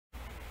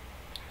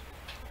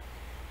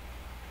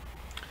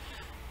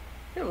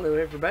Hello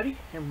everybody,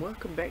 and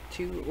welcome back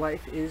to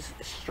Life is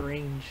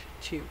Strange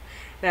 2.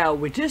 Now,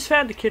 we just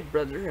found a kid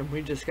brother, and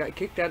we just got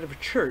kicked out of a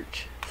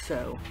church,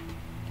 so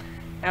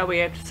now we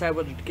have to decide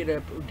whether to get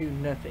up or do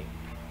nothing.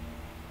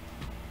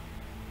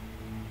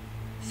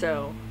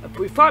 So, if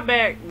we fought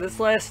back this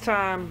last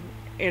time,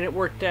 and it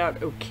worked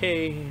out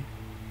okay,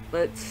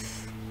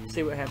 let's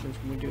see what happens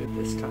when we do it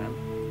this time.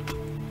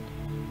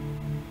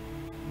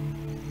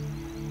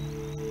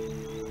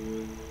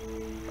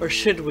 Or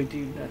should we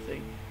do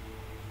nothing?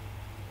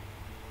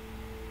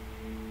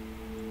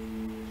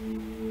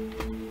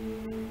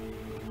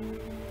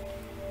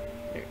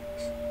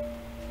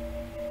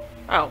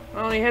 Oh, I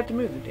only had to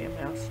move the damn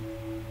house.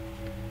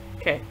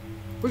 Okay,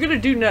 we're gonna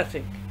do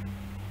nothing.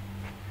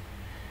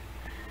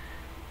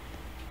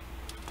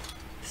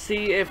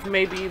 See if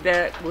maybe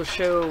that will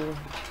show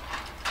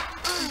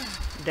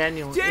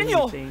Daniel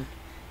anything.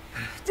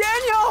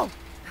 Daniel!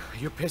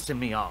 You're pissing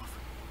me off.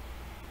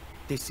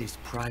 This is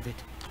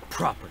private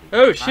property.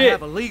 Oh shit! I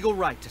have a legal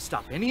right to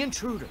stop any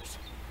intruders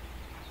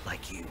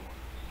like you.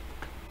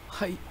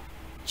 I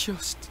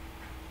just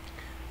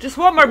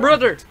want my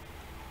brother.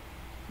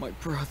 My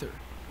brother.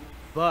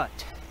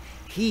 But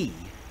he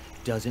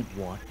doesn't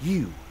want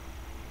you.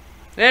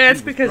 Yeah, that's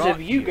He was because of brought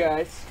you here.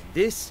 guys.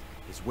 This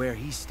is where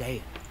he's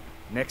staying.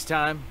 Next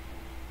time,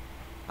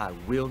 I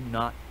will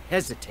not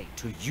hesitate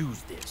to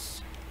use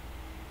this.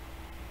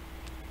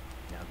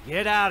 Now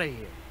get out of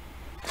here.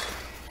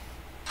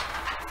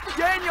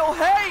 Daniel,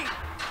 hey!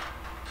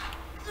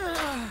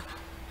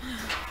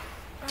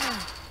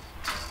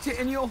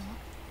 Daniel.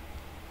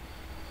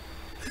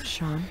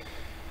 Sean?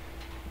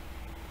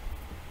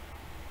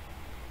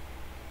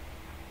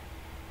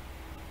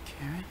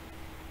 Karen?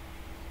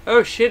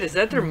 Oh shit, is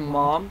that their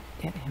mom?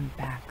 Get him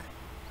back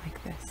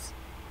like this.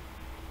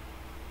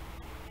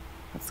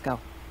 Let's go.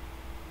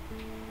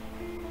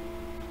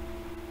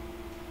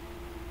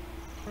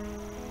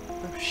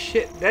 Oh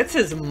shit, that's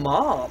his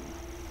mom.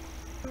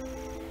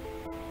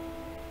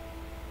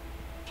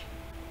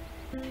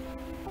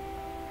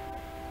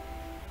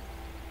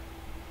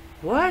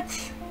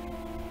 What?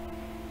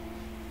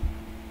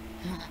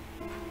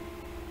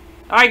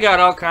 I got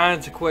all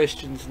kinds of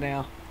questions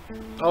now.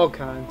 All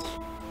kinds.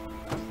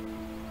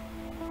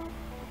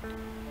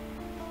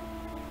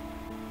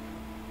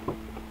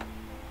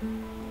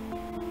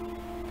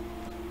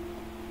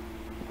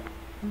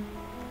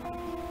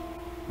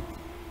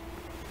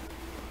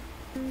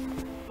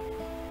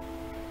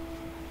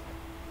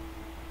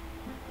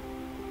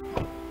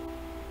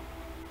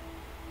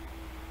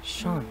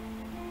 Sean,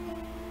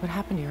 what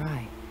happened to your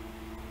eye?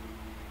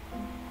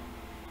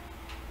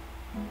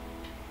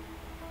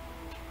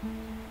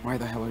 Why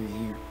the hell are you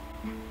here?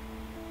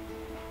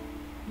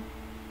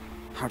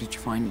 How did you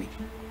find me?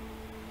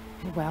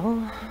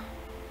 Well,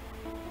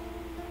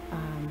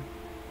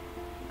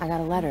 I got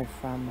a letter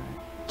from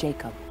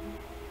Jacob.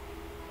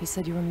 He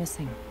said you were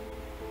missing.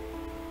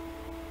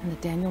 And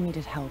that Daniel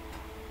needed help.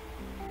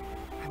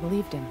 I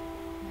believed him.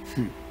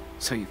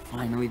 So you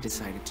finally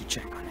decided to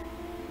check on it.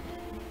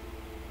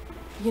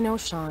 You know,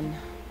 Sean,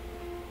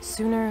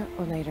 sooner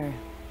or later,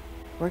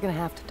 we're gonna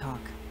have to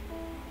talk.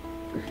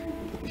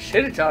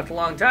 Should have talked a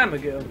long time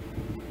ago.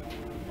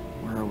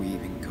 Where are we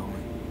even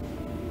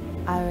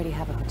going? I already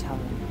have a hotel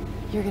room.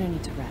 You're gonna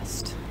need to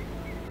rest.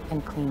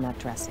 And clean that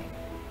dressing.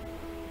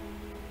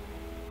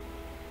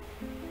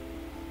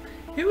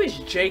 Who is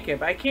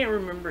Jacob? I can't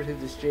remember who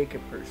this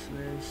Jacob person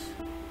is.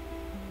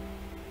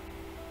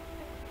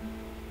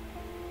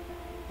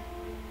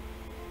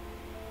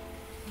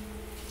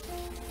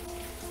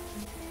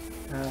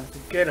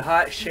 Good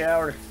hot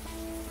shower.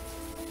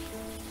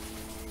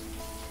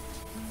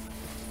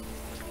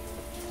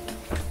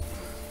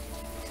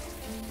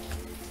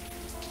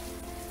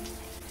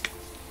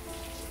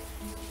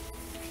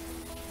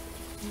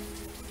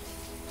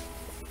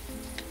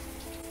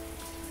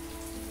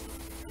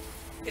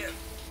 Yeah,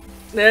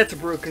 that's a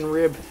broken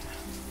rib.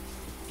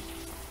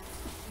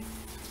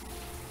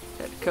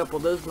 Had a couple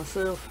of those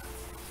myself.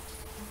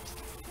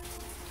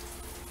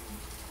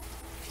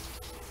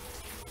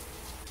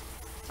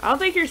 I don't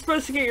think you're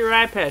supposed to get your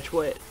eye patch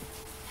wet.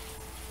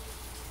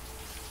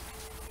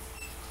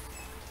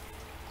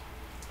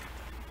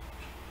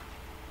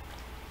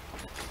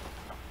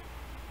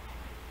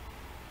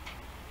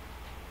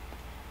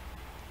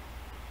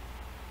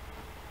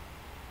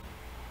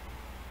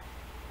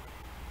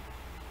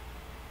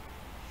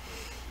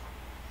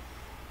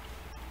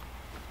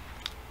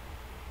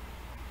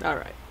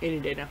 Alright, any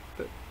day now.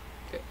 But,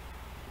 okay.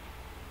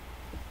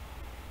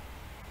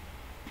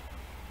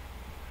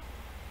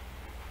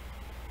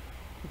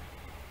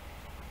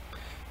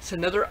 It's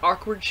another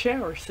awkward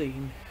shower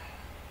scene.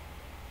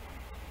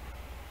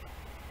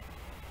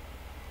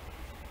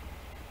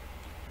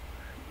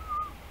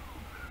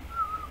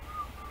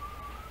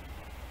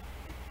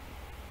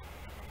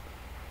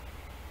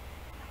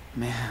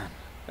 Man,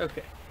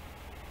 Okay.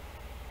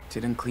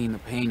 didn't clean the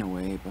pain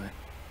away, but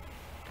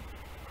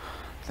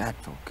that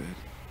felt good.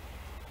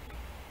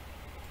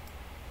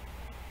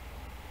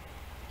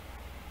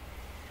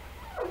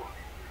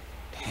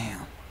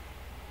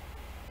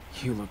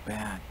 You look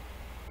bad.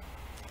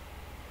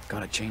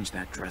 Gotta change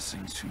that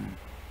dressing soon.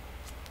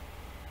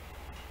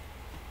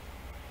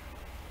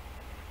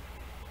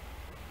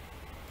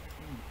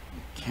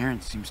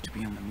 Karen seems to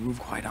be on the move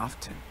quite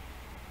often.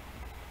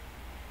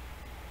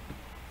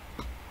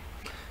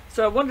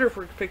 So I wonder if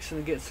we're fixing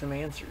to get some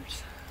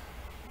answers.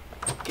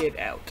 Get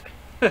out.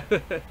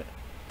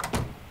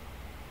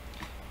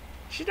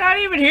 She's not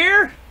even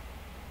here?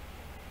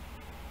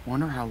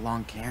 Wonder how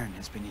long Karen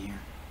has been here.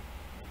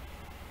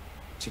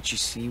 Did she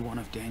see one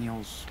of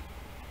Daniel's...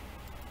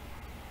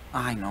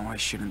 I know I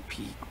shouldn't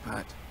peek,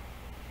 but...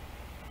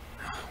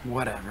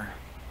 whatever.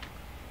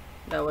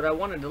 Now what I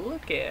wanted to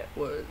look at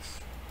was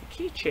the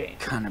keychain.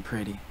 Kinda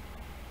pretty.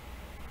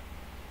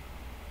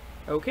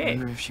 Okay.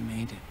 Wonder if she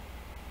made it.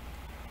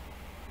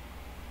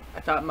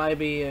 I thought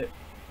maybe it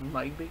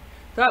might be.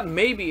 Thought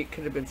maybe it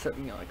could have been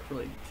something like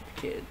related to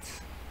the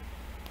kids.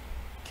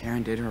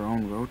 Karen did her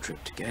own road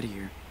trip to get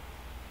here.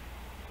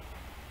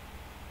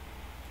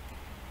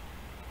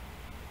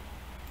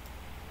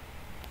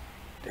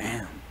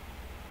 Damn.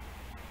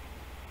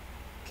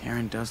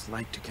 Karen does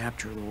like to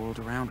capture the world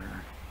around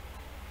her.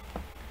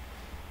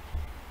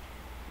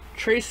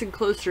 Tracing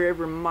closer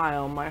every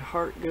mile, my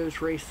heart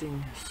goes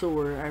racing,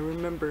 sore. I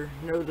remember,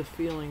 know the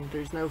feeling.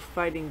 There's no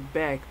fighting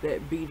back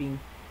that beating,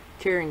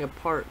 tearing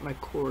apart my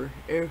core.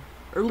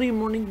 Early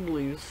morning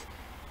blues,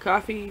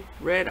 coffee,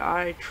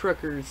 red-eye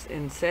truckers,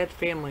 and sad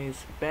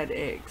families, bad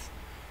eggs.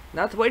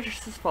 Not the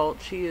waitress's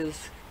fault. She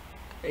is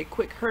a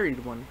quick,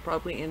 hurried one,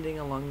 probably ending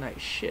a long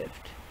night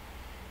shift.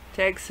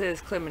 Tag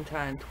says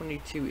Clementine,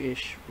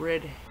 22-ish,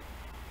 red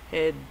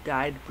head,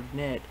 dyed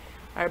brunette.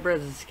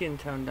 Eyebrows and skin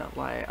tone don't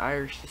lie.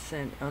 Irish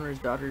descent, owner's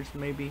daughters,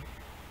 maybe.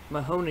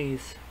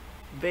 Mahoney's,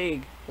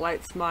 vague,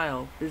 light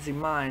smile, busy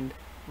mind,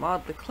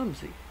 mildly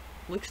clumsy.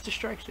 Looks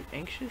distracted,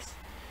 anxious.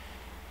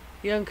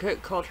 Young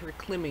cook called her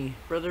Clemmy,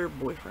 brother,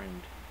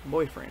 boyfriend.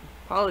 Boyfriend.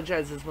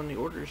 Apologizes when the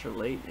orders are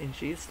late, and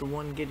she's the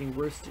one getting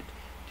roasted.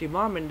 Do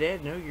mom and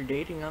dad know you're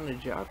dating on the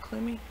job,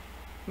 Clemmy?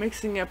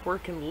 Mixing up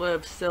work and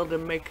love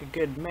seldom make a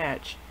good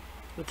match.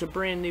 It's a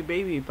brand new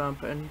baby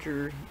bump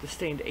under the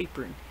stained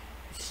apron.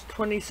 It's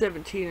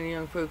 2017 and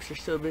young folks are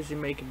still busy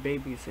making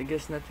babies. I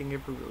guess nothing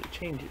ever really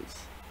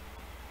changes.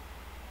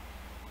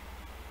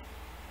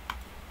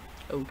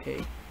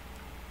 Okay.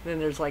 Then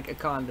there's like a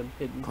condom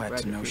hidden. Glad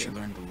right to know up she here.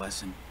 learned the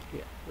lesson.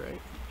 Yeah,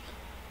 right.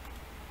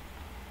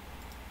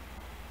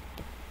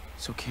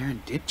 So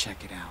Karen did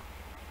check it out.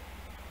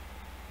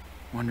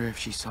 Wonder if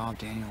she saw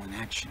Daniel in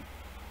action.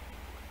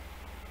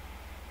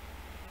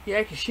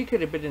 Yeah, because she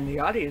could have been in the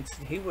audience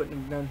and he wouldn't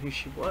have known who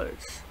she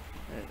was.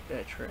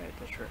 That's right,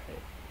 that's right.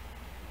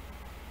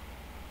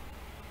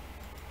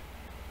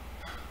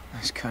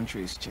 This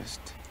country's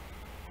just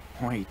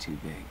way too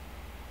big.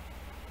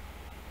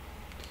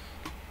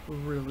 It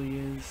really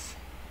is.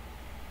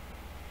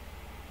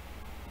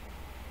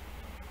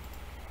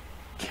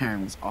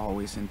 Karen was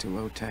always into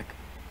low tech.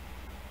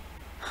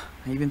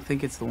 I even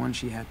think it's the one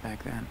she had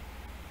back then.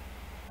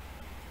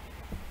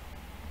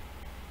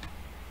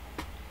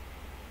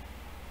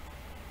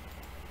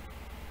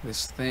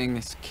 This thing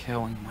is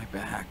killing my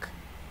back.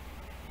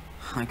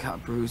 I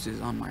got bruises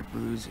on my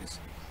bruises.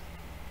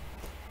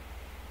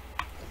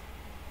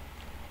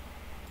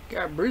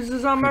 Got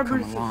bruises on my You've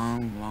come bruises. a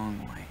long, long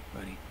way,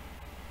 buddy.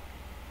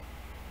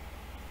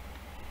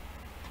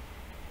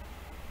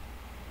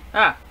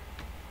 Ah,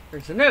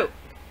 there's a note.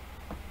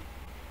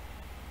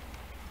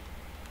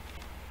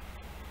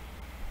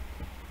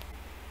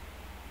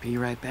 Be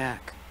right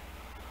back.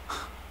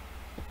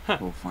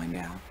 We'll find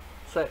out.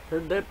 So,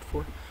 heard that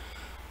before.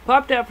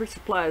 Popped out for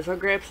supplies. I'll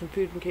grab some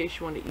food in case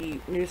you want to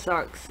eat. New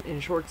socks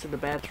and shorts in the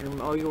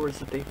bathroom. All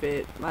yours if they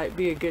fit. Might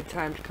be a good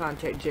time to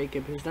contact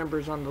Jacob. His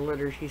number's on the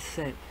letter he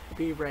sent.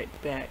 Be right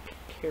back,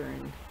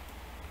 Karen.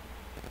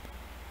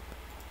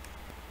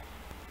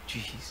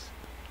 Jeez.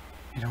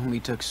 It only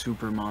took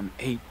Supermom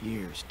 8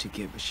 years to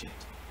give a shit.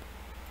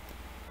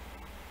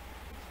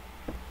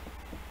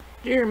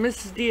 Dear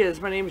Mrs.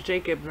 Diaz, my name is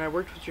Jacob, and I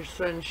worked with your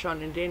sons,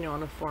 Sean and Daniel,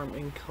 on a farm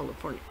in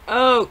California.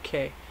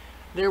 Okay.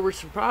 There were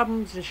some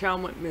problems and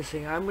Sean went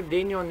missing. I'm with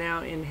Daniel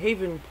now in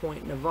Haven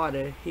Point,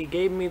 Nevada. He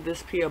gave me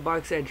this P.O.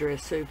 box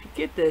address, so if you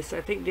get this,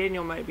 I think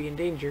Daniel might be in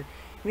danger.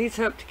 He needs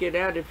help to get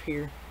out of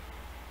here.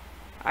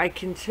 I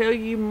can tell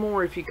you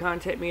more if you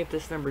contact me at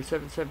this number,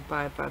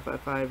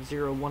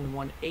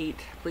 775-555-0118.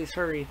 Please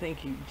hurry.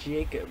 Thank you,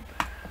 Jacob.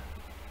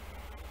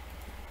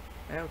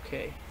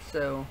 Okay,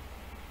 so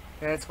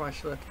that's why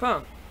she left the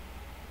phone.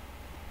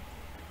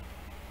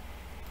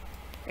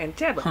 And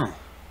tablet. Huh.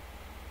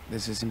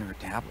 This isn't her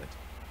tablet.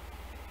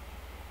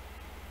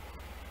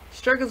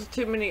 Struggles with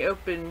too many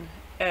open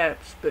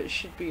apps, but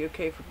should be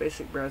okay for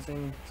basic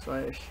browsing /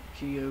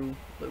 geolocate.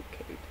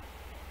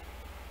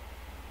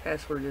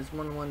 Password is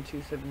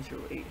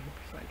 112708. Hope you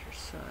find your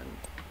son.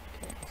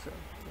 Okay, so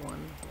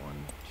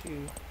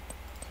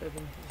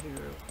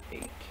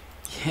 112708.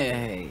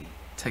 Yay.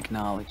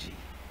 Technology.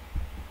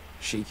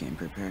 She came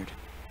prepared.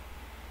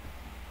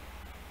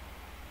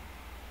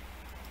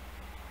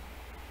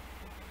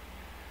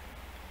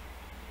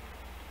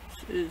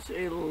 is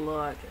a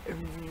lot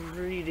of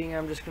reading.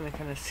 I'm just going to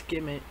kind of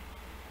skim it.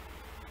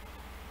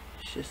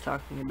 It's just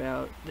talking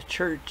about the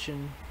church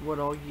and what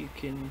all you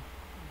can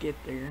get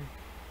there.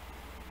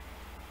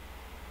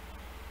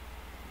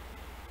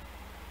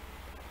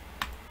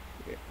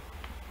 Yeah.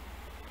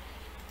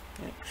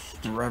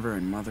 Next. The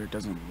Reverend Mother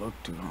doesn't look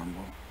too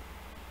humble.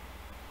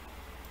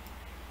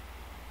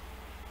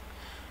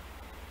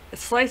 A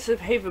Slice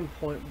of Haven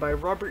Point by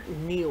Robert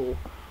Neal.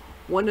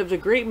 One of the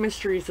great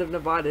mysteries of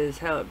Nevada is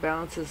how it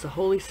balances the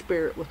Holy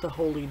Spirit with the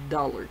holy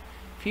dollar.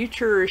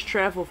 Futurers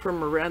travel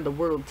from around the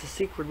world to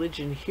seek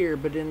religion here,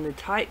 but in the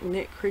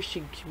tight-knit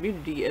Christian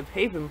community of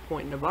Haven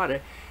Point,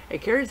 Nevada, a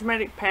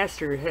charismatic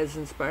pastor has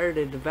inspired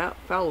a devout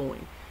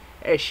following.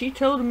 As she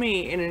told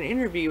me in an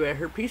interview at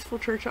her Peaceful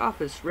Church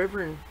office,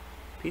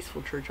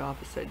 Peaceful Church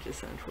office, that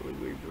just sounds really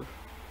weird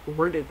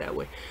worded that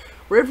way.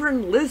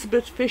 Reverend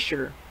Elizabeth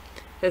Fisher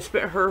has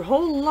spent her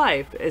whole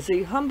life as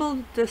a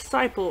humble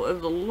disciple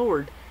of the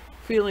Lord,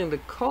 feeling the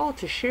call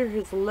to share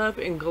his love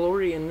and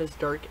glory in this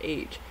dark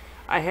age.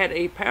 I had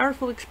a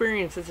powerful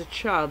experience as a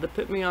child that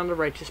put me on the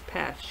righteous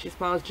path. She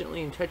smiles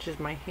gently and touches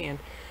my hand.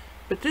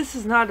 But this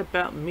is not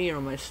about me or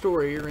my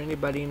story or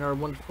anybody in our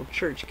wonderful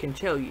church can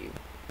tell you.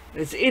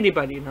 As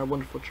anybody in our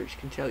wonderful church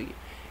can tell you.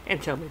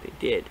 And tell me they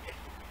did.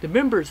 The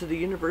members of the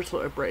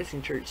Universal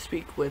Uprising Church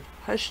speak with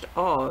hushed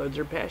awe of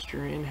their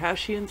pastor and how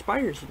she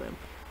inspires them.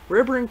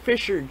 Reverend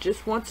Fisher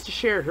just wants to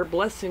share her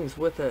blessings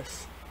with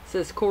us,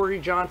 says Corey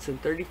Johnson,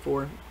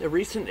 34, a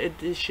recent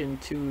addition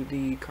to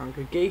the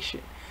congregation.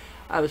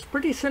 I was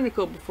pretty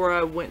cynical before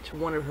I went to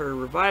one of her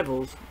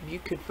revivals. You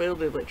could feel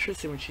the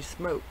electricity when she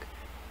spoke.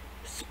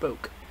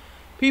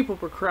 People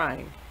were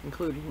crying,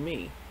 including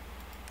me.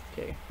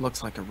 Okay.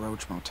 Looks like a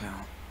roach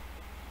motel.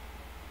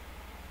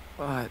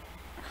 But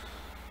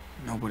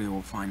nobody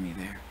will find me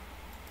there.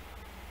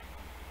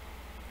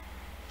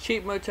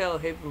 Cheap motel,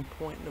 Haven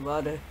Point,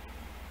 Nevada.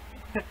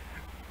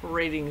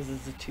 Ratings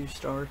is a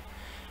 2-star.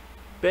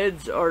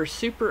 Beds are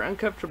super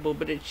uncomfortable,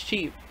 but it's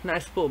cheap.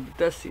 Nice pool, but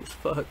dusty as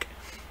fuck.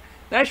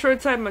 Nice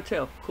roadside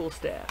motel. Cool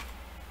staff.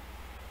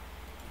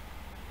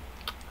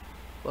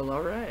 Well,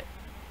 alright.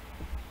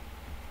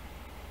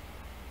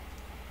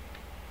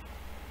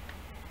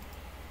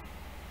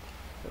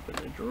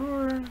 Open the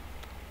drawer.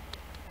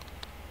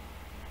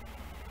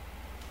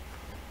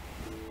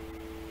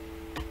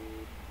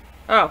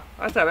 Oh,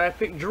 I thought I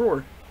picked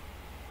drawer.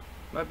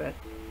 My bad.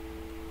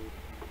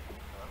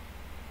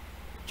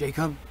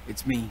 Jacob,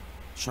 it's me,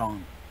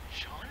 Sean.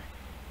 Sean?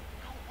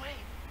 No way.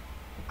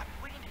 I've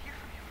been waiting to hear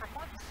from you for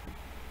months.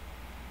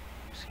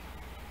 So you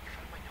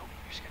found my note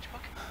in your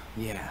sketchbook?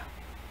 Yeah,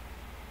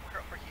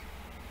 Where are you?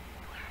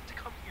 You have to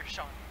come here,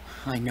 Sean.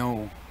 I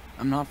know.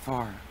 I'm not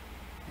far.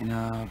 In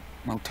a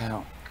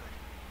motel. Good.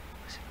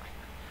 Listen,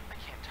 I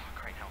can't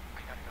talk right now.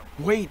 I gotta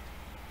go. Wait!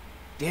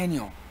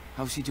 Daniel,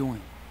 how's he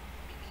doing?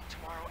 Meet me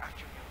tomorrow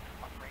afternoon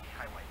on Brady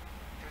Highway.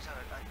 There's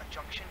a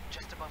junction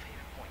just above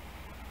Haven Point.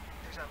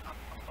 There's a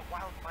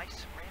Wild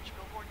Mice Ranch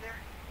billboard there.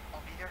 I'll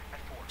be there at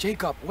 4.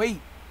 Jacob,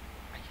 wait!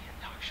 I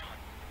can't talk, Sean.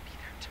 Be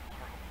there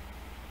tomorrow.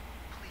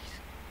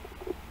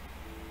 Please.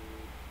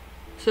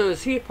 So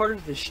is he a part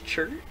of this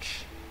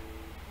church?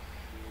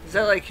 Is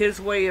that like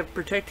his way of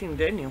protecting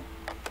Daniel?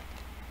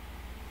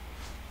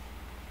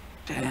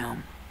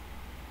 Damn.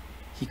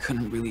 He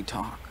couldn't really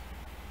talk.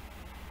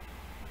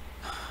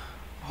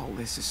 All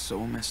this is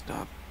so messed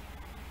up.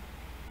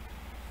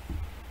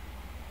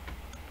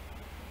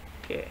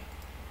 Okay.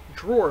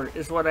 Drawer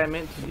is what I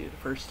meant to do the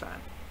first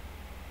time.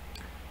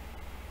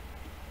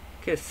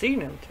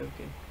 Casino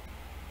token.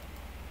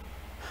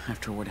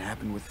 After what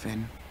happened with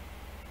Finn,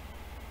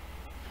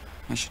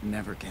 I should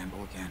never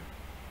gamble again.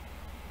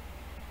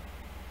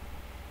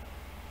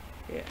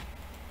 Yeah.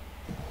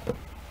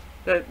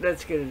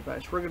 That's good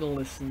advice. We're gonna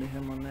listen to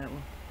him on that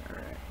one.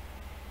 Alright.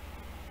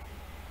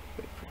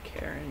 Wait for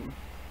Karen.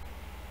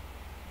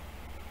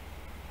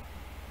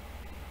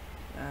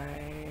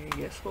 I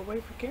guess we'll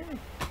wait for Karen.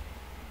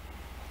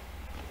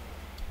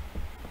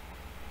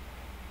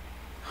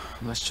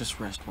 Let's just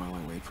rest while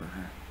I wait for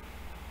her.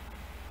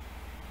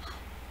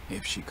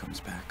 If she comes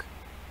back.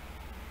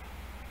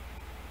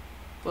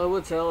 Well,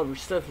 what's hell of her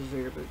stuff is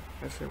there, but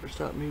that's never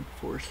stopped me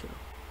before, so.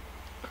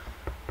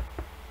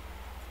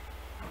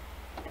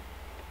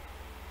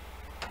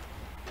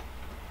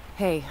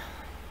 Hey,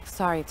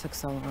 sorry it took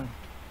so long.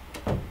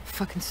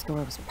 Fucking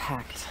store was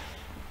packed.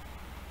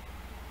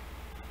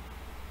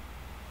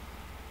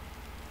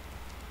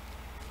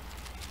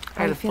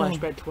 I had a you feeling?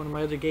 flashback to one of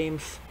my other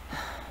games.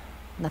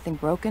 Nothing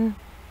broken?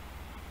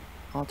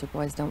 Altar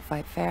boys don't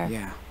fight fair.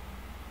 Yeah.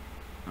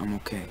 I'm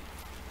okay.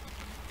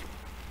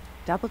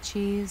 Double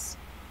cheese,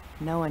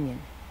 no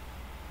onion,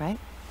 right?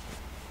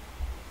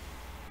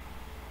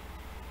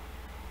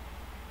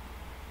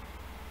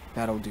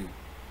 That'll do.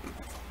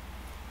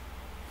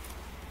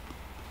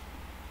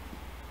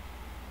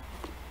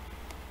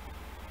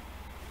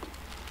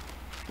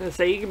 I was gonna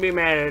say, you can be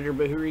mad at her,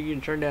 but who are you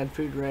gonna turn down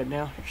food right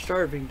now? You're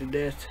starving to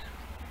death.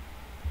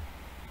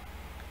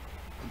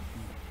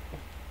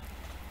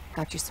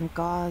 Got you some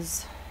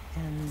gauze,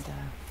 and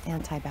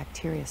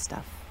antibacteria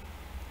stuff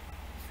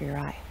for your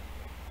eye.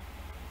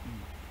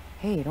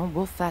 Hey, don't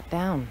wolf that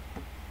down.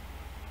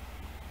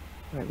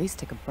 Or at least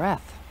take a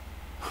breath.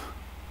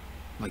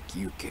 Like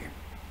you care.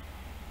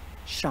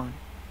 Sean,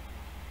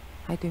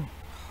 I do.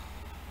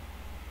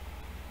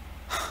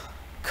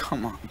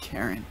 Come on,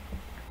 Karen.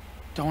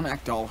 Don't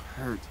act all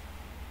hurt.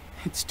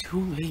 It's too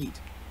late.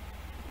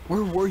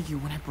 Where were you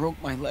when I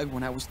broke my leg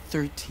when I was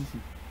 13?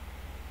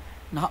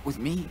 Not with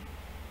me.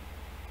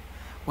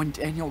 When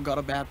Daniel got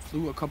a bad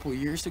flu a couple of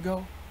years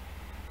ago,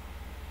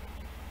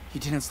 you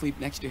didn't sleep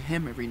next to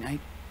him every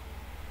night.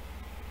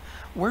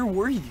 Where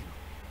were you?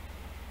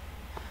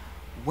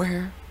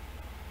 Where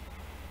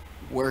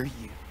were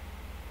you?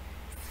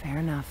 Fair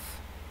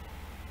enough.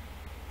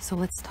 So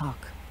let's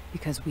talk,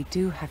 because we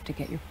do have to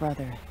get your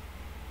brother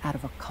out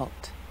of a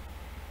cult.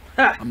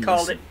 Ha! I'm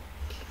Called listening.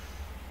 it.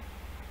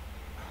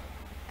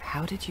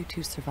 How did you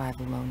two survive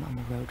alone on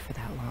the road for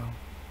that long?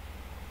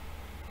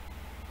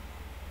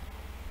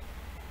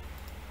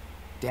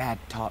 Dad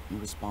taught me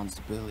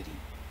responsibility.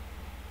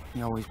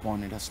 He always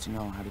wanted us to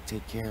know how to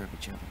take care of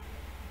each other.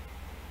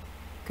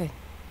 Good.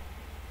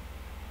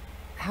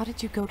 How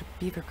did you go to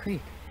Beaver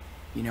Creek?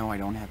 You know I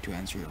don't have to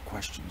answer your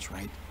questions,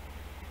 right?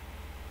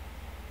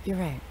 You're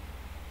right.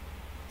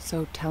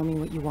 So tell me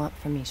what you want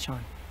from me,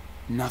 Sean.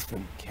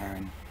 Nothing,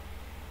 Karen.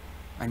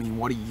 I mean,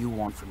 what do you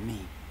want from me?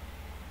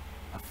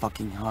 A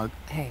fucking hug?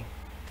 Hey,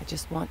 I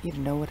just want you to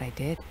know what I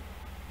did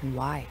and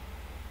why,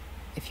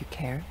 if you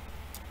care.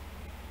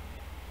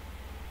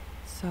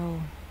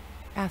 So,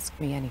 ask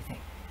me anything.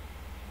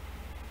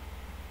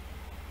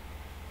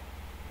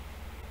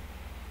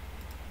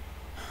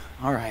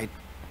 All right.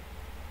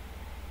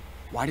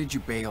 Why did you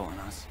bail on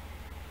us?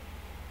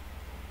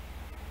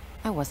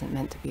 I wasn't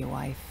meant to be a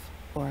wife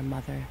or a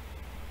mother.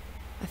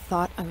 I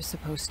thought I was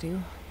supposed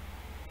to.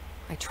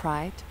 I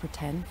tried to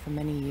pretend for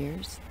many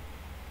years,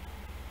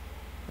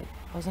 but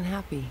I wasn't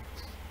happy,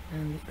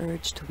 and the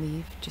urge to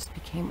leave just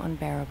became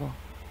unbearable.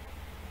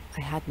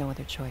 I had no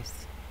other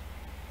choice.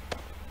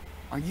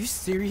 Are you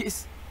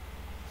serious?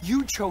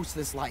 You chose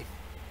this life.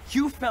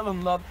 You fell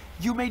in love.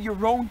 You made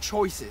your own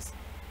choices,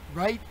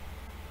 right?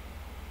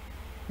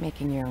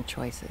 Making your own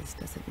choices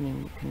doesn't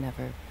mean you can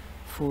never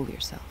fool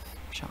yourself,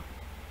 Sean.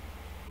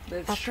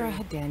 That's After true. I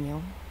had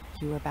Daniel,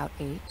 you were about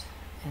 8,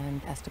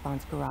 and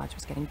Esteban's garage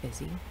was getting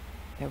busy.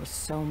 There was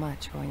so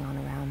much going on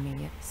around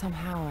me, yet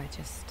somehow I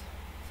just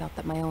felt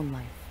that my own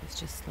life was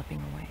just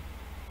slipping away.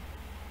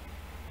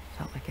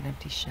 Felt like an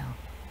empty shell.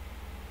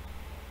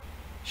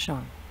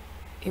 Sean,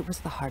 it was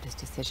the hardest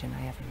decision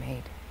I ever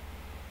made.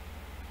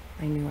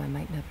 I knew I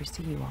might never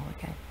see you all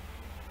again,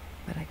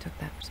 but I took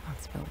that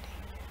responsibility.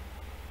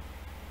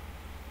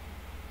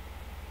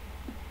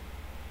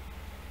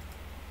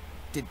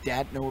 Did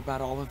Dad know about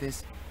all of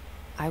this?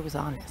 I was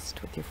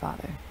honest with your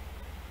father.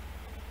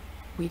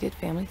 We did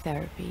family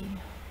therapy,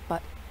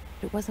 but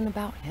it wasn't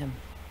about him.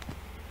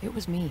 It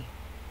was me.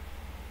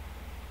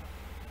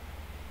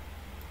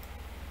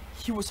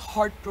 He was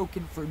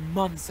heartbroken for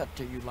months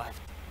after you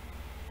left.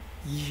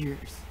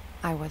 Years.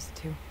 I was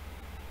too.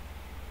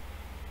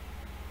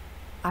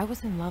 I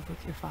was in love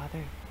with your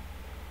father.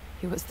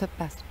 He was the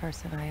best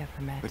person I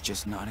ever met. But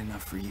just not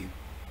enough for you.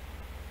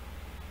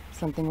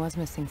 Something was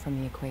missing from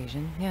the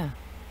equation, yeah.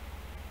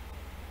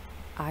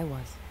 I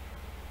was.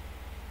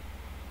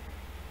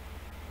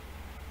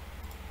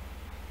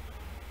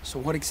 So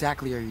what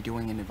exactly are you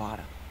doing in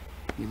Nevada?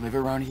 You live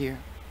around here?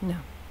 No,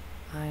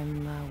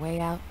 I'm way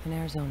out in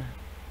Arizona.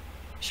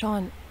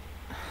 Sean,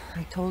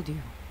 I told you.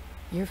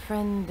 Your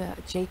friend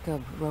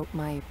Jacob wrote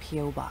my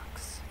P.O.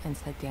 box and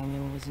said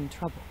Daniel was in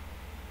trouble.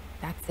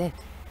 That's it.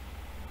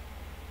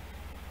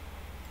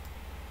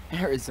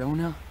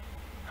 Arizona?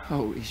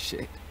 Holy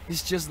shit.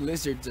 It's just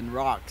lizards and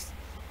rocks.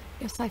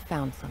 Yes, I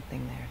found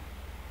something there.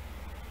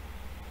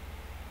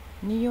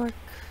 New York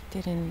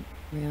didn't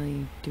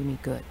really do me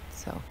good,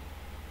 so...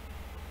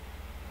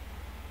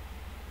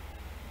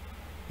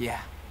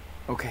 Yeah,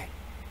 okay.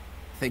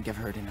 Think I've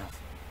heard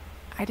enough.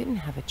 I didn't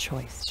have a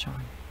choice,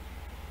 Sean.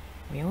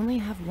 We only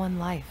have one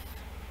life,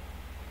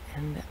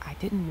 and I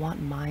didn't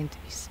want mine to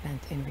be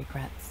spent in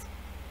regrets.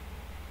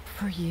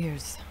 For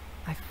years,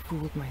 I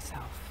fooled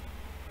myself,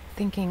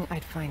 thinking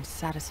I'd find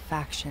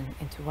satisfaction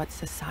into what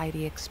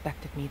society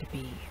expected me to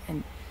be,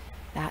 and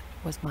that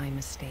was my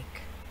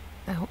mistake.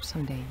 I hope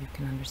someday you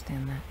can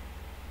understand that.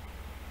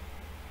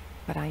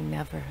 But I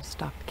never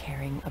stopped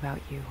caring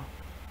about you.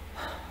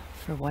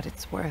 For what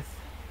it's worth,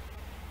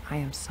 I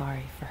am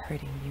sorry for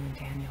hurting you and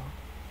Daniel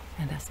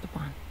and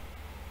Esteban.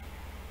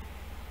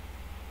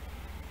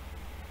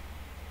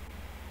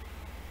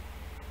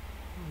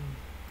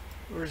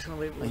 We're just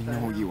gonna leave it I like that.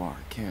 know now. you are,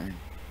 Karen.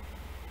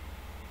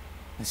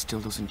 It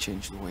still doesn't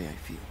change the way I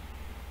feel.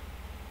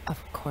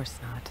 Of course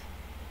not.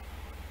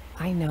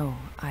 I know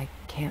I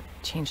can't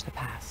change the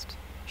past,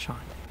 Sean.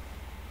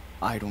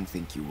 I don't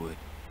think you would.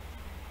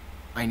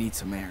 I need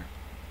some air.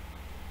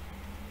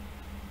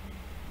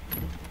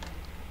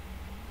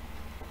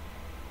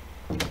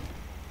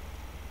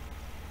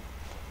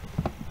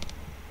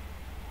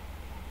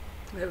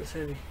 That was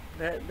heavy.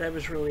 That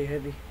was really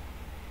heavy.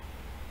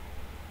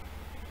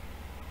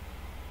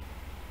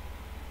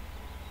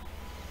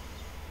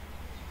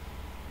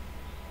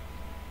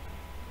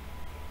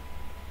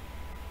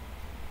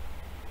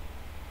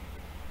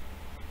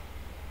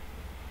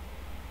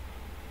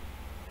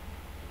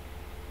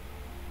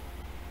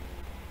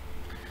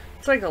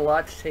 It's like a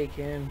lot to take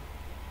in.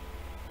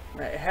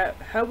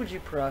 How would you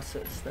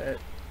process that?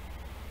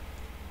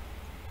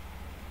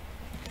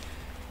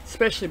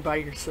 Especially by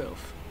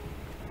yourself.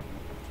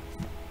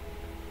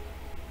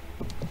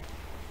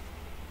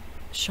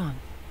 Sean,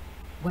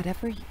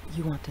 whatever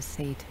you want to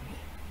say to me,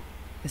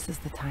 this is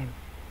the time.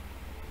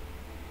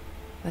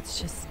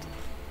 Let's just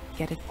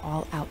get it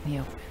all out in the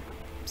open.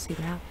 See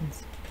what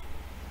happens.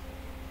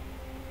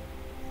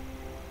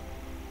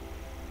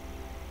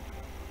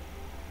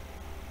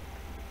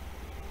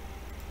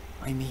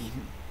 I mean,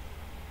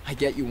 I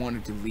get you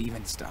wanted to leave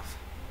and stuff.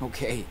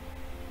 Okay.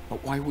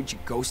 But why would you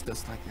ghost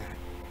us like that?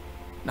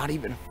 Not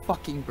even a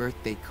fucking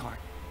birthday card.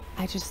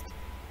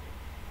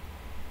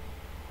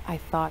 I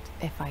thought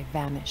if I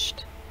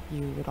vanished,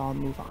 you would all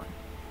move on.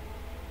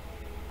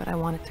 But I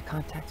wanted to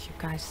contact you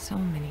guys so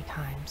many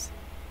times.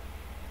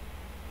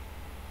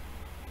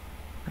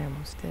 I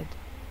almost did.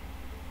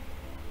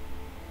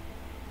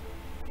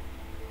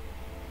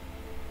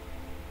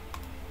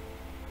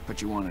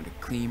 But you wanted a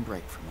clean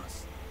break from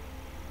us.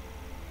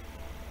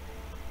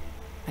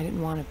 I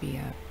didn't want to be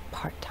a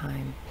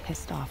part-time,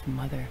 pissed-off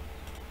mother.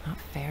 Not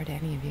fair to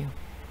any of you.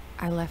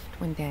 I left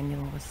when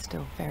Daniel was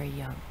still very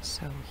young,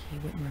 so he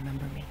wouldn't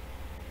remember me.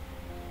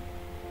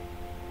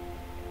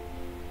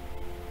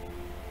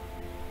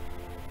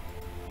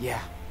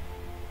 Yeah.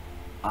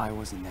 I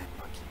wasn't that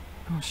lucky.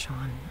 Oh,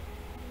 Sean,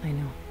 I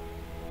know.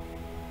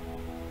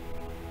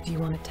 Do you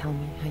want to tell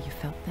me how you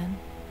felt then?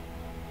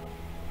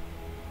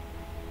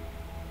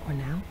 Or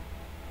now?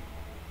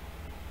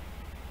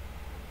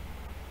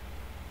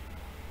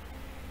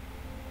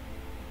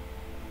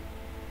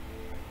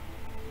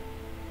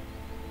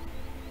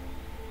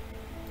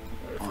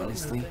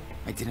 Honestly,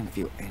 I didn't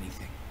feel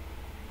anything.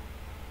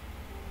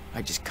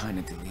 I just kind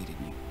of deleted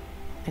you.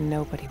 And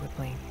nobody would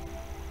blame you.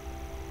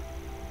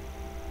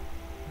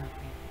 Not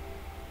me.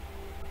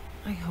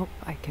 I hope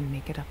I can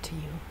make it up to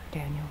you,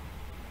 Daniel,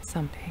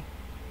 someday.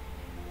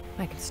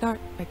 I could start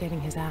by getting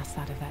his ass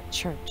out of that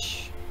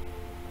church,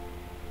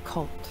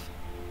 cult,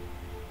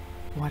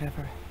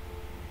 whatever.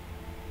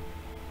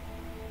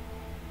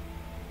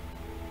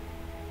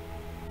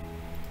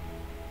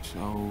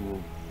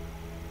 So...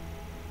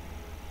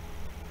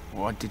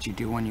 what did you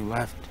do when you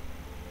left?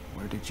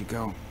 Where did you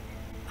go?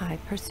 I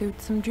pursued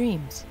some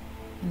dreams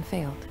and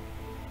failed.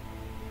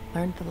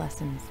 Learned the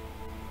lessons.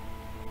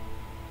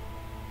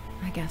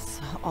 I guess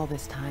all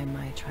this time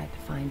I tried to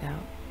find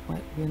out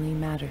what really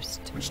matters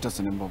to me. Which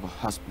doesn't involve a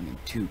husband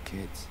and 2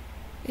 kids.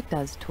 It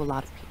does to a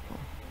lot of people,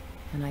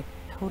 and I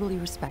totally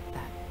respect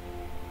that.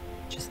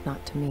 Just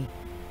not to me.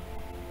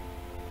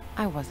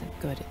 I wasn't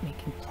good at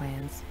making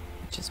plans,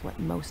 which is what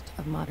most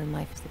of modern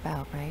life is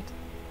about, right?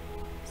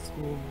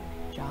 School,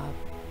 job,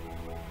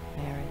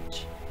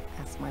 marriage.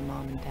 Ask my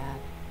mom and dad.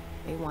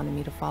 They wanted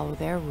me to follow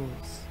their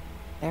rules,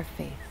 their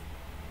faith.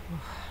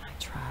 I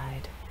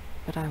tried,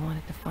 but I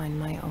wanted to find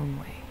my own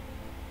way,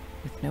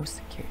 with no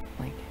security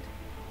blanket.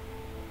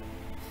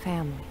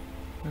 Family,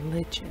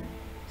 religion,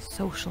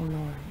 social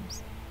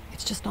norms.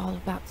 It's just all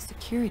about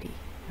security,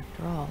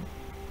 after all.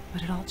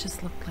 But it all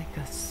just looked like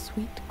a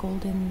sweet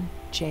golden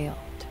jail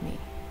to me.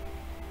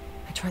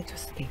 I tried to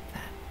escape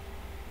that.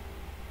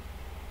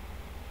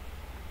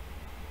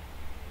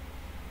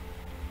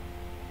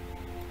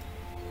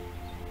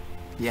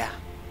 Yeah.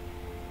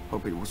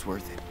 Hope it was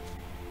worth it.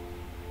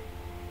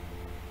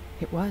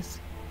 It was.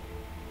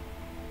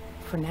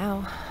 For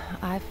now,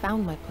 I've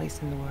found my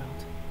place in the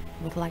world,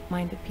 with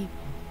like-minded people.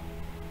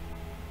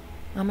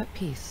 I'm at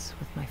peace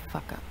with my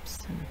fuck-ups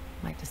and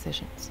my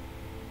decisions.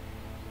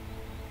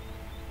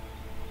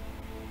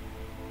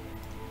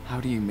 How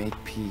do you make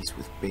peace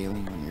with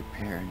bailing on your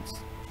parents,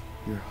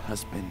 your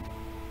husband,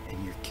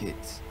 and your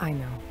kids? I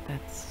know,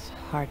 that's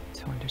hard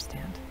to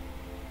understand.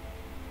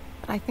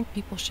 But I think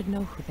people should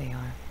know who they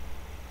are.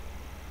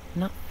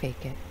 Not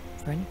fake it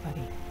for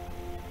anybody.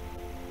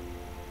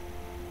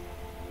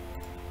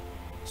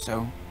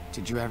 So,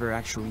 did you ever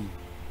actually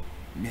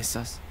miss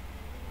us?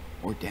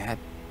 Or Dad?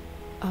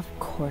 Of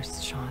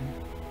course, Sean.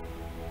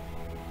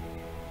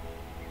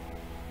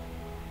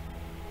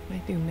 I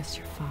do miss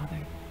your father.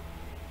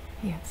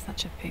 He had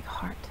such a big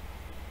heart.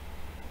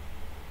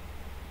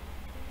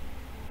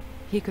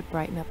 He could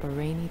brighten up a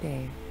rainy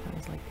day. That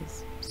was like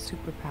his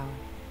superpower.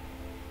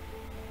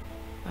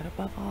 But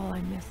above all,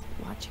 I missed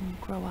watching you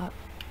grow up.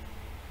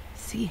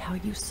 See how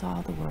you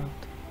saw the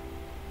world.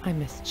 I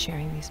missed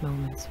sharing these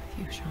moments with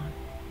you, Sean.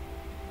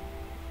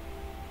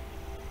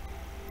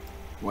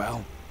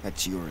 Well,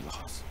 that's your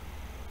loss.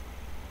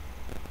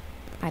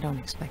 I don't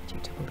expect you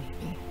to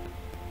believe me.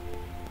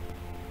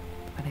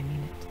 But I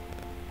mean it.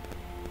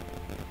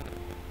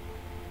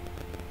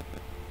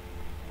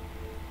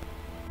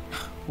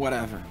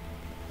 Whatever.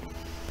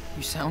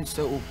 You sound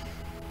so...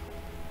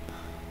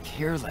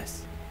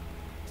 careless.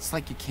 It's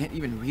like you can't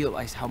even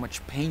realize how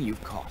much pain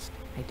you've caused.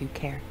 I do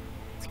care.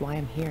 It's why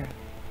I'm here.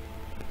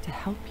 To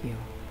help you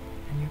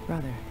and your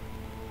brother.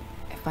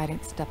 If I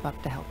didn't step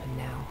up to help him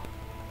now,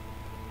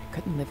 I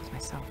couldn't live with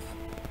myself.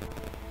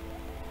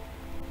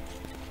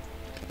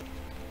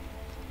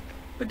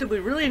 But do we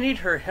really need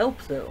her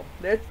help, though?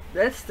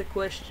 That's the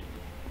question.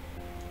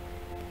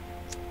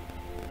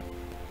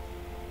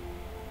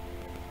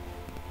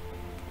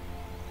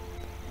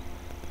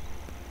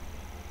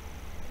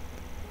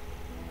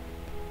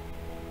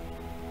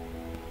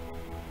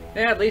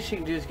 Yeah, at least she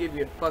can just give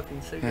you a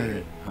fucking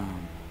cigarette. Hey,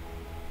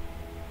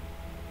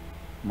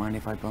 mind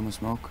if I bum a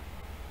smoke?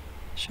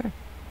 Sure.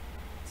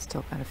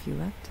 Still got a few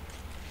left.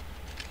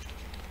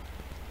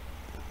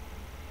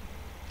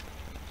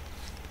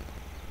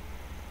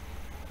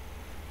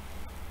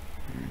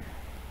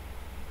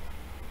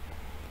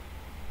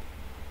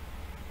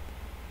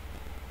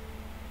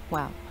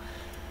 Wow.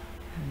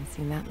 Haven't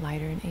seen that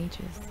lighter in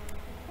ages.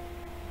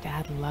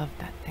 Dad loved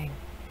that thing.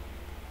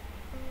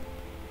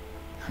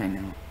 I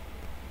know.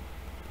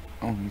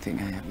 Only thing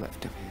I have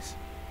left of his.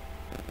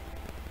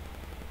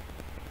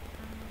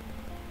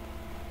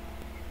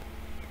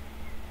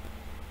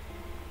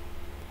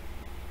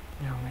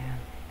 No, man.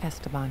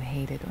 Esteban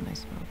hated when I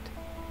smoked.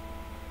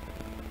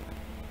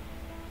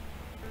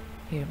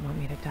 He didn't want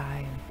me to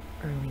die an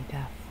early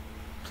death.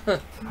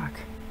 Fuck.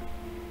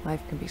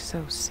 Life can be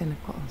so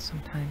cynical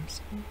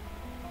sometimes.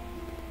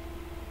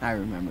 I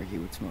remember he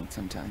would smoke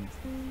sometimes.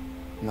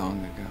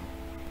 Long ago.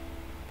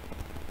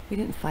 We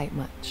didn't fight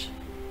much,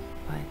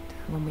 but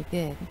when we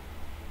did,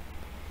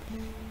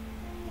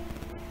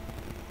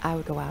 I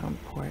would go out on the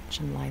porch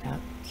and light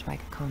up so I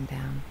could calm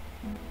down.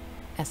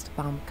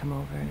 Esteban would come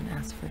over and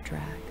ask for a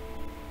drag.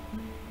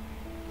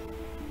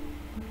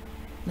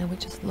 And I would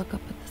just look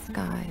up at the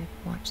sky and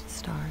watch the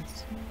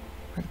stars,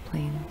 or the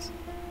planes.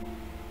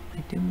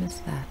 I do miss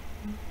that.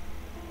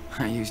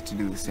 I used to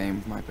do the same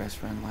with my best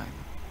friend Lila.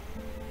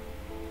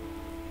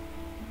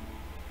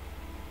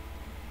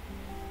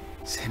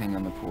 Sitting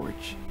on the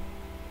porch,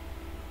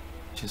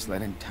 just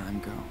letting time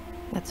go.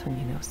 That's when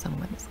you know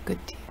someone is good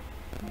to you.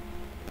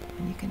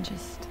 When you can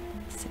just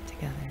sit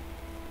together,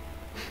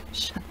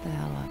 shut the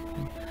hell up,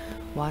 and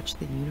watch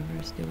the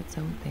universe do its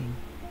own thing.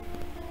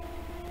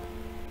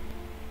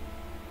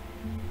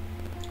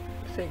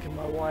 Thinking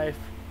my wife,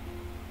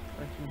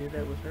 I can do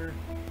that with her.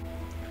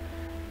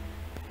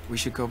 We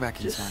should go back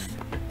Just inside.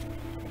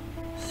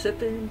 sit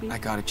there and be. I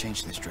gotta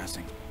change this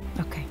dressing.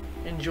 Okay.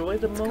 Enjoy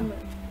the go.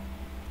 moment.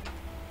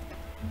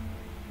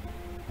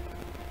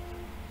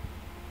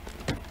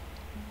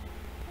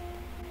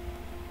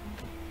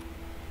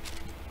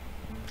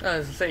 I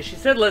was gonna say, she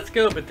said let's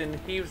go, but then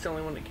he was the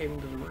only one that came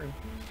into the room.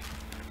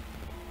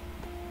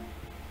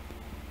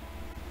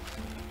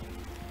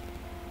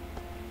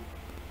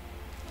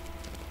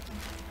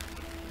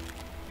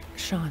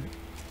 Sean,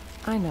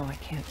 I know I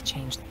can't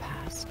change the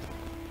past.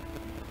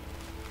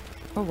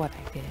 Or what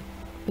I did.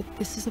 But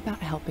this is about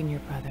helping your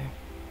brother.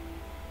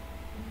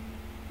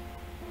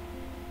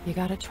 You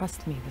gotta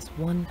trust me this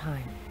one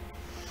time.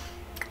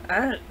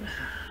 I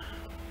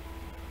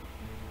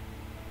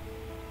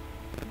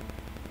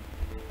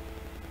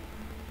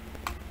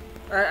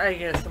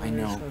guess I'm I just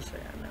know. gonna say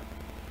I know.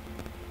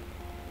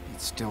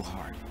 It's still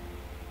hard.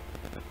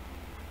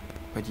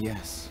 But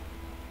yes,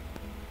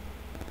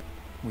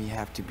 we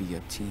have to be a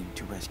team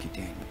to rescue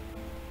Daniel.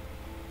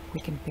 We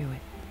can do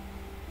it.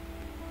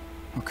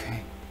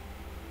 Okay.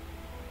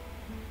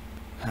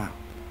 How?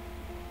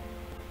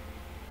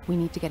 We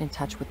need to get in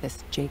touch with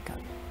this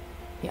Jacob.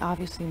 He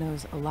obviously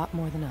knows a lot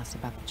more than us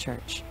about the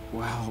church.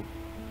 Well,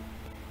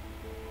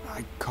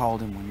 I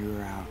called him when you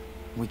were out.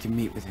 We can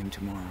meet with him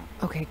tomorrow.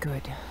 Okay,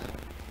 good.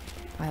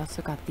 I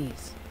also got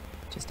these,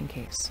 just in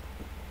case.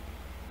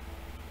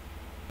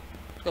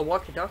 The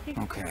walkie-talkie?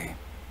 Okay.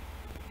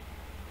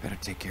 Better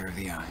take care of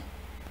the eye.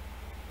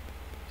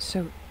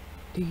 So,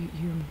 do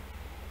you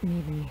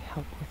need any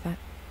help with that?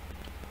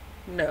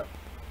 No.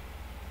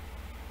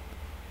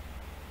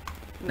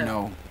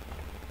 No.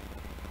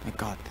 I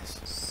got this.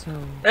 So...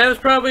 That was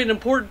probably an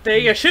important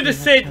thing. I should have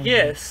you said telling me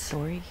yes. a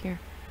story here?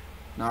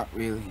 Not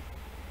really.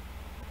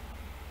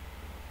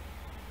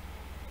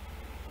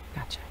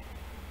 Gotcha.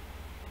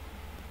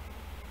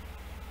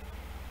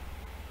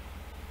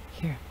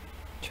 Here,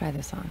 try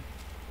this on.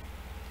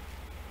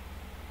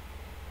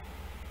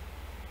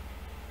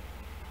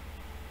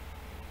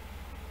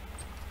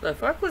 The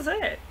fuck was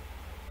that?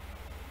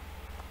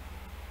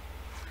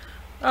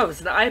 Oh, it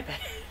was an iPad.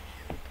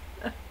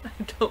 I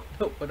don't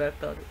know what I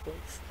thought it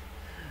was.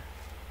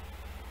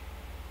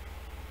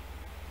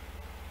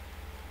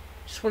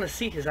 Just want to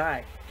see his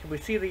eye. Can we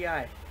see the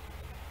eye?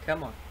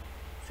 Come on.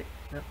 See.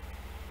 No.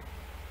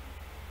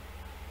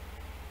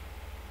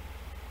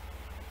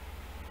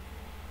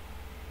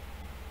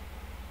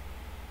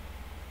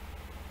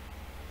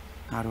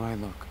 How do I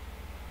look?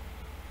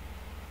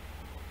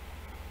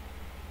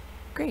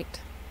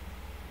 Great.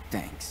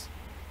 Thanks.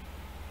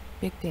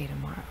 Big day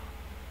tomorrow,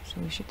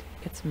 so we should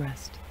get some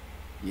rest.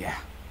 Yeah.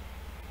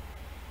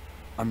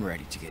 I'm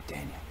ready to get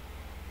Daniel.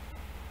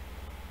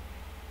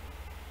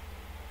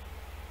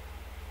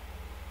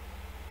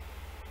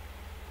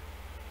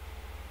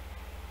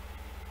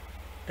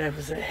 That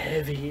was a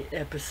heavy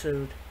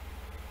episode.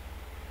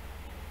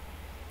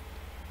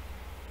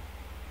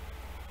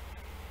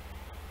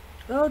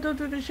 Oh, don't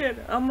do this shit.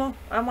 I'm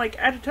like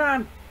out of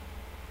time.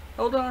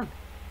 Hold on.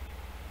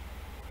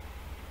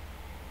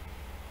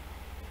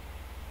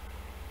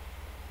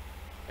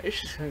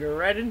 It's just gonna go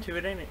right into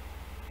it, ain't it?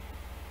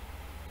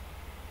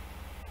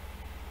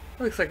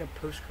 Looks like a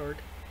postcard.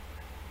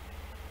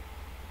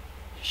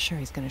 You sure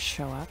he's gonna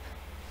show up?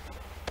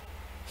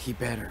 He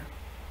better.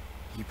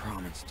 He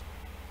promised.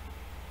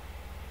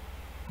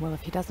 Well,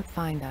 if he doesn't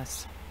find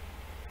us,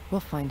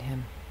 we'll find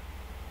him.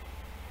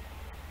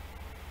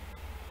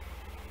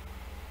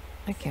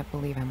 I can't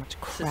believe how much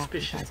crap you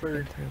Suspicious guys have been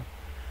bird. through.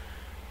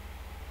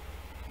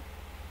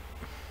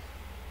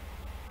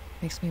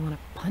 Makes me want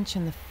to punch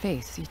in the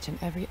face each and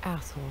every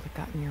asshole that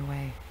got in your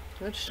way.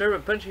 Why don't you start by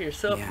punching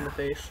yourself in Yeah. the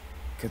face?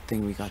 Good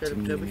thing we got Shut to up,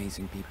 meet Toby.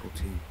 amazing people,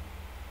 too.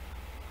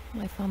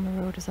 Life on the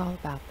road is all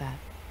about that.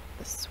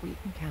 The sweet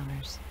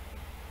encounters.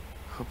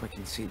 Hope I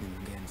can see them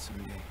again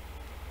someday.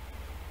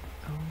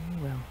 Oh,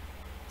 you will.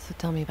 So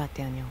tell me about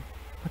Daniel.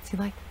 What's he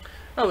like?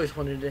 I always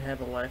wanted to have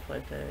a life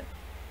like that.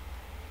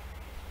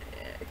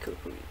 Yeah, cool.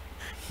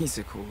 He's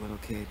a cool little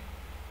kid.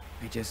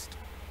 I just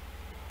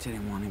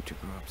didn't want him to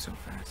grow up so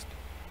fast.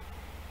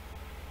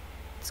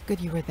 It's good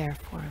you were there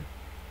for him.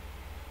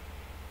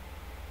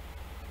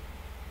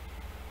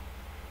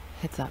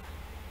 Heads up.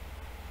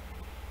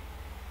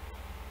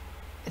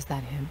 Is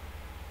that him?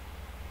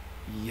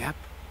 Yep.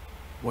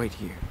 Wait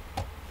here.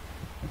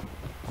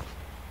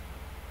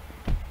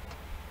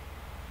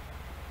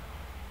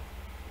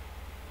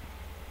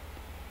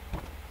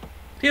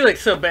 He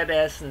looks so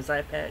badass in his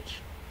eye patch.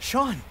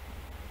 Sean!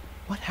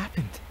 What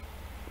happened?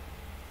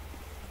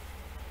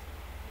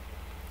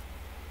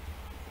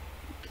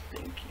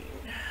 Thinking.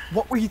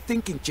 What were you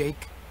thinking,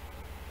 Jake?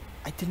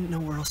 I didn't know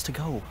where else to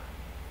go.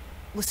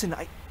 Listen,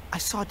 I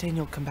saw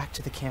Daniel come back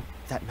to the camp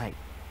that night.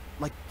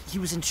 Like, he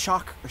was in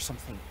shock or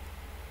something.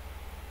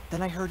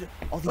 Then I heard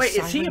all these Wait,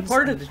 is he a sirens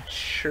part of and the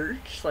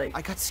church? Like,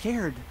 I got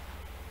scared.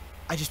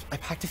 I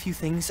packed a few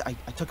things, I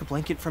took a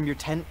blanket from your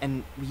tent,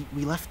 and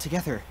we left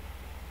together.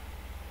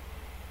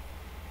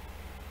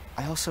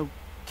 I also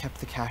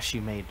kept the cash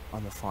you made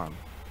on the farm.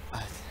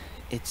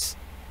 It's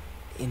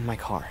in my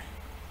car.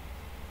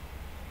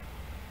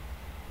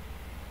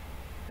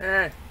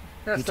 that's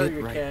You not did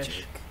your right, cash.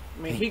 Jake.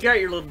 I mean, Thank he you. got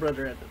your little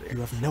brother out of there. You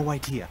have no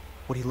idea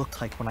what he looked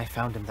like when I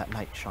found him that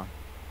night, Sean.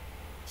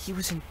 He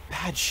was in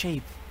bad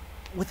shape,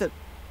 with a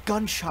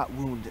gunshot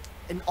wound,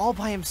 and all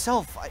by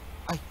himself.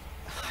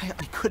 I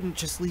couldn't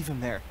just leave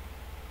him there.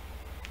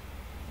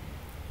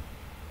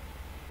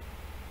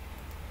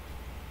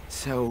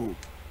 So,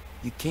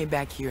 you came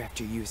back here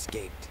after you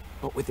escaped,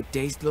 but with a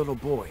dazed little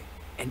boy,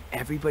 and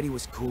everybody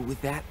was cool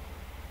with that?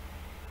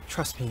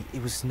 Trust me,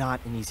 it was not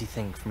an easy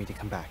thing for me to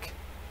come back.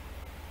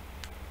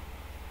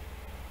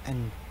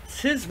 And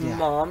Is his yeah,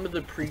 mom the they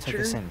took preacher?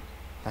 us in.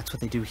 That's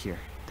what they do here.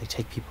 They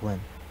take people in.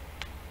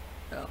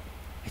 Oh.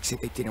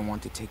 Except they didn't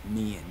want to take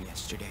me in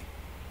yesterday.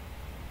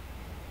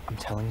 I'm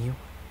telling you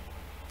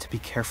to be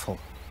careful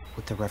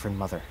with the Reverend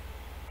Mother.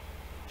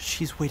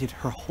 She's waited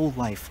her whole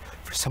life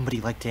for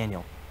somebody like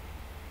Daniel.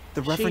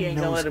 The She Reverend ain't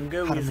gonna knows let him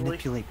go how to easily.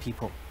 manipulate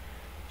people.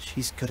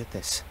 She's good at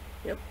this.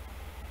 Yep.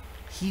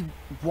 He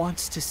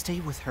wants to stay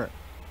with her.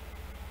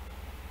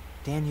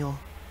 Daniel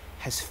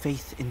has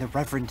faith in the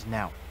Reverend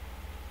now.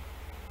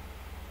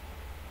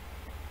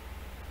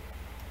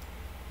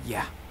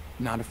 Yeah,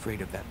 not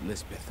afraid of that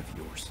Lisbeth of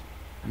yours.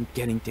 I'm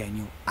getting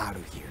Daniel out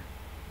of here.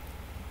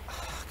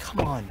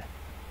 Come on.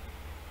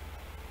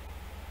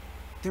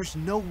 There's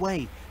no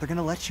way they're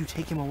gonna let you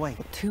take him away.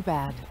 Too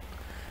bad.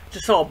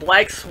 Just saw a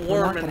black We're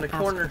swarm not in gonna the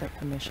ask corner. for their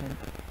permission.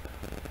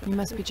 You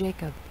must be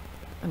Jacob.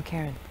 I'm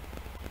Karen.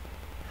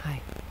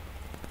 Hi.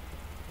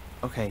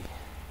 Okay.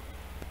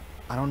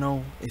 I don't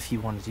know if you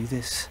want to do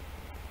this,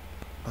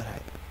 but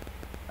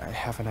I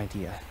have an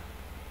idea.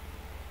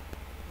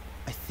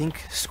 I think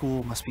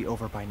school must be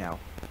over by now,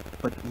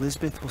 but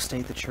Lisbeth will stay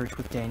at the church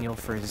with Daniel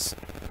for his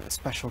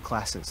special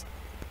classes.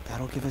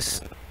 That'll give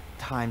us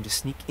time to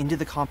sneak into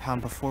the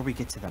compound before we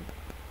get to them.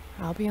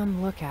 I'll be on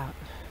the lookout.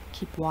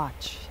 Keep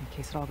watch in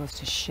case it all goes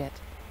to shit.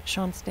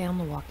 Sean, stay on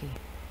the walkie.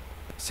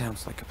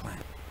 Sounds like a plan.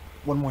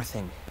 One more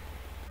thing.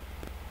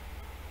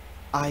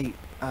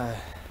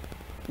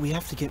 We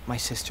have to get my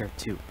sister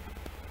too.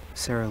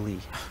 Sarah Lee.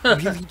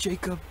 Really,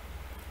 Jacob?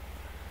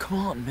 Come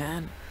on,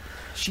 man.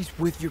 She's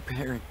with your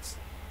parents.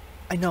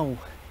 I know.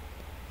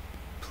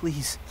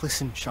 Please,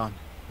 listen, Sean.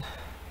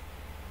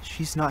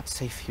 She's not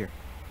safe here.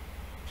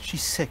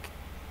 She's sick.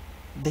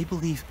 They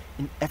believe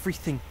in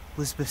everything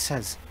Lisbeth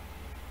says.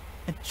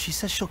 And she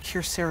says she'll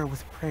cure Sarah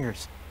with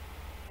prayers.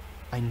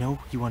 I know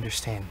you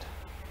understand,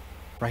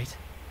 right?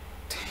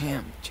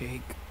 Damn,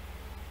 Jake.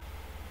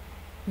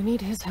 We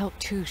need his help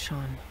too,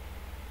 Sean.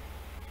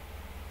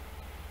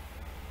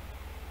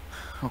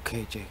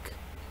 Okay, Jake.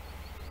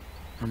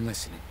 I'm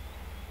listening.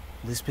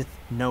 Lisbeth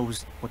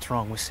knows what's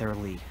wrong with Sarah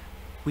Lee.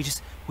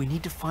 We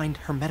need to find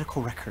her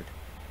medical record.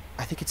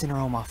 I think it's in her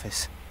home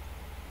office.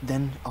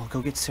 Then I'll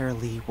go get Sarah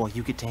Lee while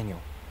you get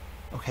Daniel.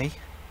 Okay?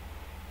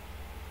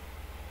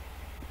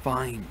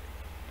 Fine.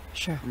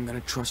 Sure. I'm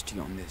gonna trust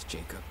you on this,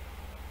 Jacob.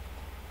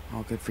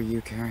 All good for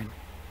you, Karen.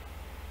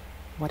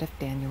 What if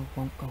Daniel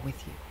won't go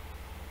with you?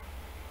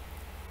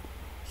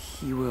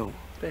 He will.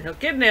 Then he'll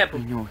kidnap I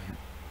him. know him.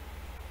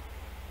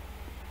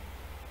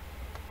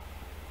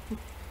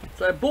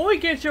 So, boy,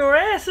 get your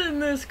ass in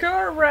this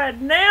car right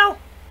now.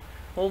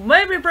 Or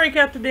maybe break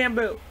out the damn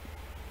boat.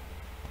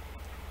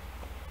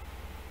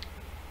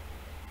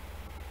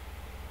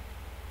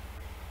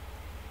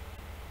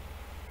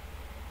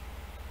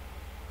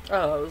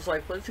 Oh, I was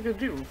like, what's he gonna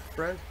do?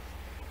 Front?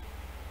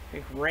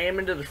 Like, ram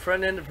into the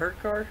front end of her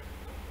car?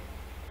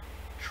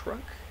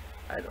 Truck?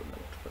 I don't know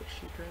what the fuck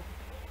she's driving.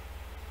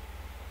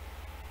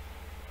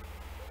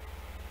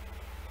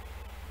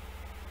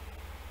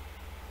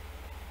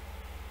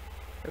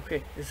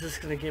 Okay, is this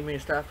gonna give me a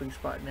stopping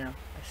spot now?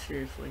 I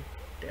seriously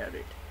doubt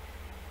it.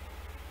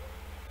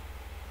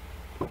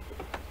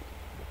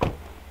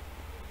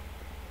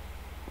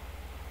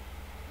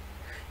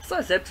 This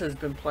last episode's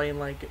been playing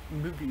like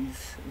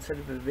movies instead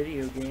of a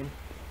video game.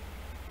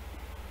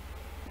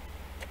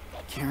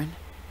 Karen?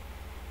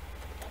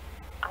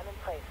 I'm in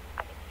place.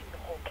 I can see the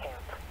whole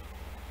camp.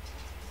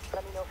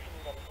 Let me know if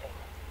you need anything.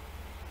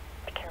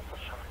 Be careful,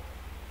 Sean.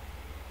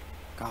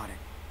 Got it.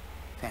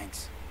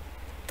 Thanks.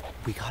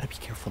 We gotta be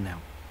careful now.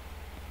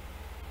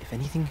 If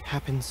anything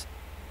happens,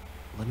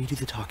 let me do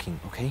the talking,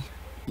 okay?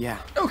 Yeah,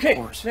 Okay, of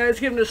course. now let's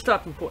give him a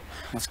stopping point.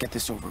 Let's get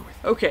this over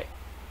with. Okay,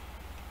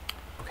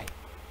 Okay.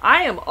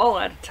 I am all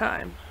out of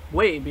time.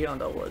 Way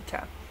beyond all of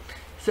time.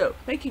 So,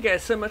 thank you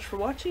guys so much for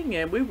watching,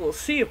 and we will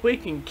see if we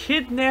can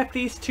kidnap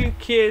these two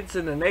kids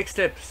in the next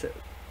episode.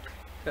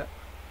 So,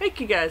 thank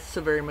you guys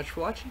so very much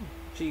for watching.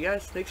 See you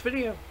guys next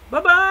video.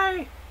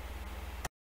 Bye-bye!